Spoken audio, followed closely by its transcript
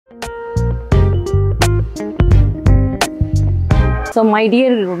So my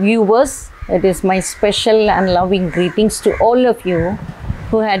dear viewers, it is my special and loving greetings to all of you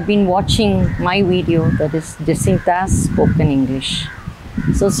who had been watching my video, that is Jacintha's Spoken English.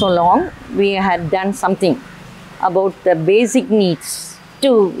 So long we had done something about the basic needs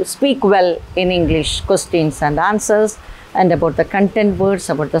to speak well in English, questions and answers, and about the content words,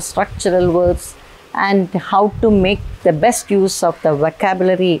 about the structural words, and how to make the best use of the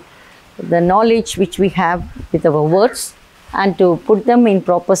vocabulary, the knowledge which we have with our words, and to put them in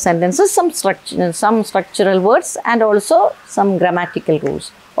proper sentences, some structural words and also some grammatical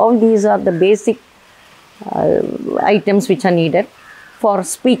rules. All these are the basic items which are needed for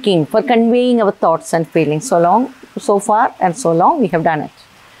speaking, for conveying our thoughts and feelings. So far and so long we have done it.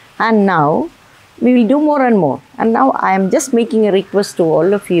 And now we will do more and more. And now I am just making a request to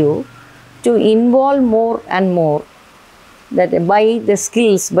all of you to involve more and more, that by the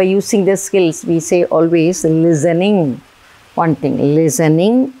skills, by using the skills, we say always listening. One thing,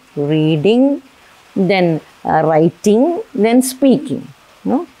 listening, reading, then writing, then speaking.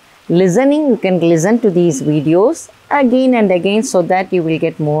 No? Listening, you can listen to these videos again and again so that you will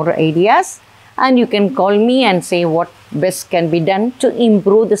get more ideas, and you can call me and say what best can be done to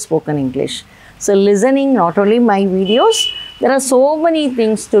improve the spoken English. So listening, not only my videos, there are so many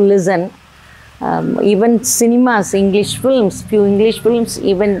things to listen. Even cinemas, English films, few English films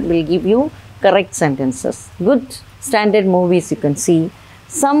even will give you correct sentences. Good standard movies you can see.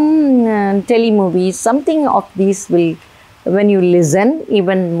 Some telemovies, something of these will, when you listen,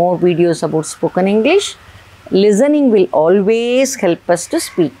 even more videos about spoken English, listening will always help us to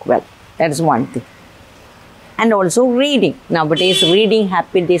speak well. That is one thing. And also reading. Nowadays reading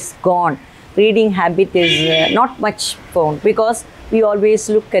habit is gone. Reading habit is not much found, because we always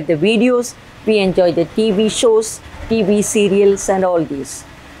look at the videos, we enjoy the TV shows, TV serials and all these.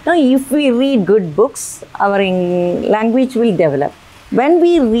 Now, if we read good books, our language will develop. When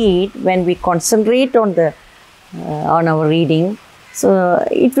we read, when we concentrate on our reading, so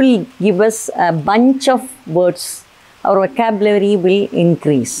it will give us a bunch of words. Our vocabulary will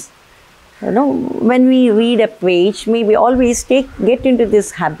increase. You know, when we read a page, maybe always get into this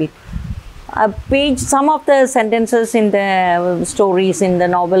habit. A page, some of the sentences in the stories, in the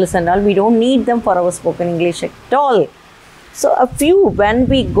novels and all, we don't need them for our spoken English at all. So a few, when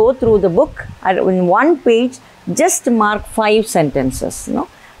we go through the book, in one page, just mark 5 sentences, you know,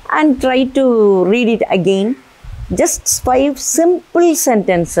 and try to read it again. Just 5 simple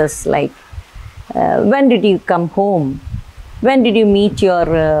sentences like, when did you come home? When did you meet your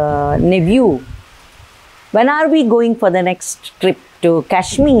nephew? When are we going for the next trip to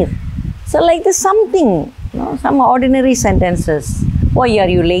Kashmir? So like this, something, you know, some ordinary sentences. Why are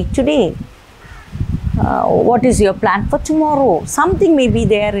you late today? What is your plan for tomorrow? Something may be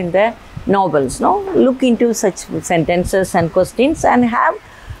there in the novels. No? Look into such sentences and questions and have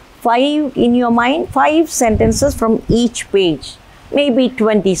 5 in your mind, 5 sentences from each page. Maybe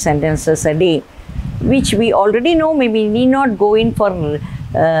 20 sentences a day, which we already know. Maybe we need not go in for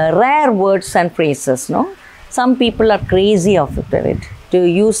rare words and phrases. No? Some people are crazy of it, to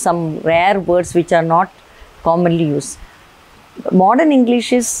use some rare words which are not commonly used. Modern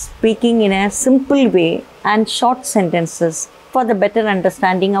English is speaking in a simple way and short sentences for the better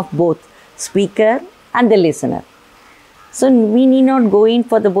understanding of both speaker and the listener. So we need not go in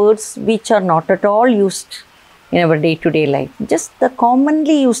for the words which are not at all used in our day-to-day life. Just the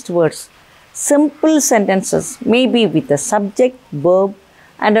commonly used words. Simple sentences, maybe with a subject, verb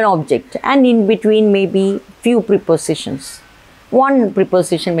and an object, and in between maybe few prepositions. One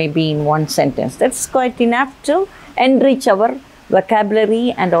preposition may be in one sentence. That's quite enough to enrich our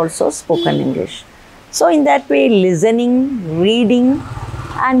vocabulary and also spoken English. So in that way, listening, reading,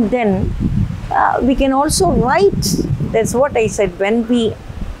 and then we can also write. That's what I said. When we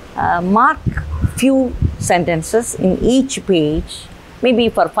mark few sentences in each page, maybe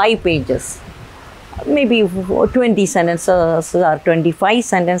for 5 pages, maybe 20 sentences or 25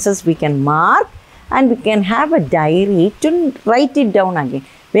 sentences we can mark, and we can have a diary to write it down again.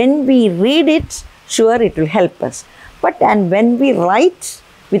 When we read it, sure it will help us. And when we write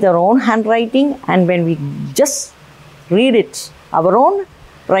with our own handwriting, and when we just read it, our own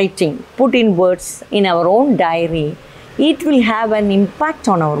writing, put in words in our own diary, it will have an impact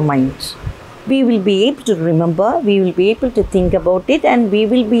on our mind. We will be able to remember, we will be able to think about it, and we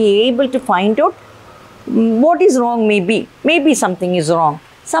will be able to find out what is wrong. Maybe something is wrong.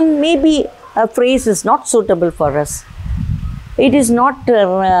 Maybe a phrase is not suitable for us. It is not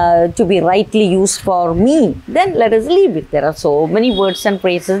to be rightly used for me. Then let us leave it. There are so many words and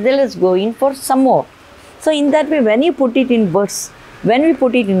phrases. Then let's go in for some more. So in that way, when you put it in words, when we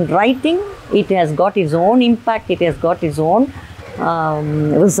put it in writing, it has got its own impact. It has got its own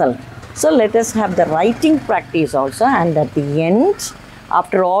result. So let us have the writing practice also, and at the end,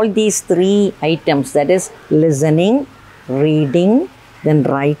 after all these 3 items, that is listening, reading, then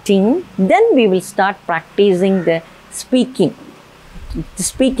writing, then we will start practicing the speaking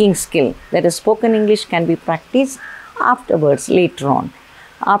skill. That is, spoken English can be practiced afterwards, later on.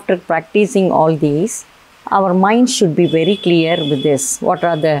 After practicing all these, our mind should be very clear with this. What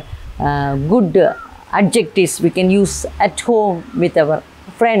are the good adjectives we can use at home with our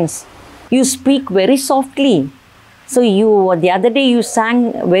friends? You speak very softly. So the other day you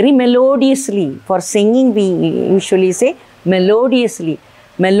sang very melodiously. For singing, we usually say melodiously.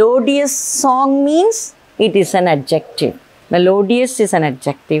 Melodious song means it is an adjective. Melodious is an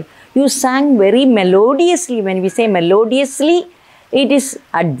adjective. You sang very melodiously. When we say melodiously, it is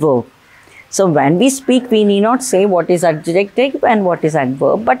adverb. So when we speak, we need not say what is adjective and what is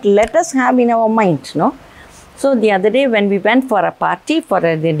adverb, but let us have in our mind, no? So the other day when we went for a party, for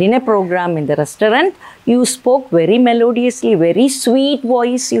the dinner program in the restaurant, you spoke very melodiously, very sweet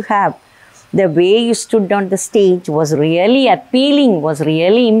voice you have. The way you stood on the stage was really appealing, was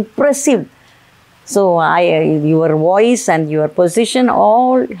really impressive. So your voice and your position,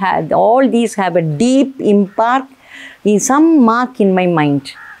 all these have a deep impact, some mark in my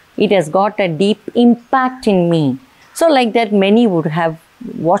mind. It has got a deep impact in me. So like that, many would have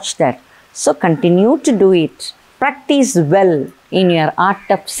watched that. So continue to do it. Practice well in your art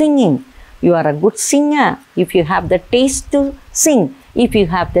of singing. You are a good singer if you have the taste to sing. If you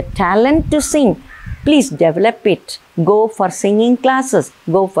have the talent to sing, please develop it. Go for singing classes.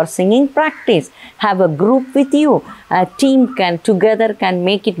 Go for singing practice. Have a group with you. A team together can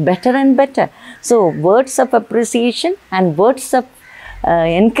make it better and better. So words of appreciation and words of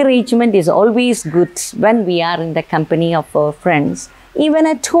encouragement is always good when we are in the company of our friends. Even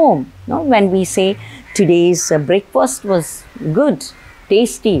at home, when we say today's breakfast was good,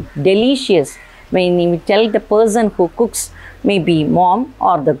 tasty, delicious, when we tell the person who cooks, maybe mom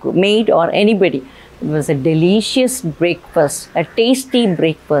or the maid or anybody, it was a delicious breakfast, a tasty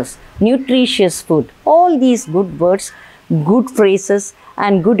breakfast, nutritious food. All these good words, good phrases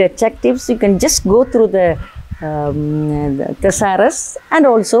and good adjectives, you can just go through the thesaurus and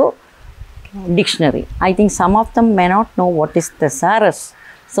also dictionary. I think some of them may not know what is thesaurus.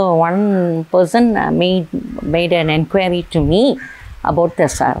 So one person made an inquiry to me about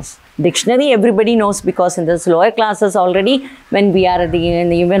thesaurus. Dictionary everybody knows, because in the lower classes already, when we are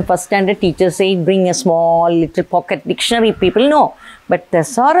even first standard, teachers say bring a small little pocket dictionary, people know. But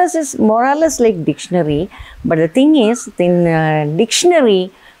thesaurus is more or less like dictionary. But the thing is, in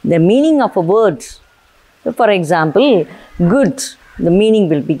dictionary, the meaning of a word, so for example, good, the meaning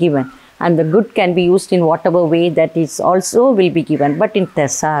will be given. And the good can be used in whatever way that is also will be given. But in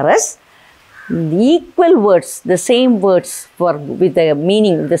thesaurus, the equal words, the same words with the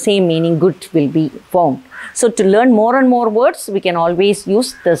meaning, the same meaning, good will be found. So to learn more and more words, we can always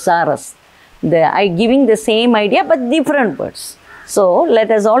use thesaurus. Giving the same idea but different words. So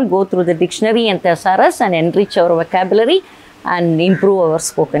let us all go through the dictionary and thesaurus and enrich our vocabulary and improve our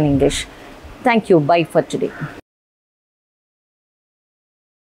spoken English. Thank you. Bye for today.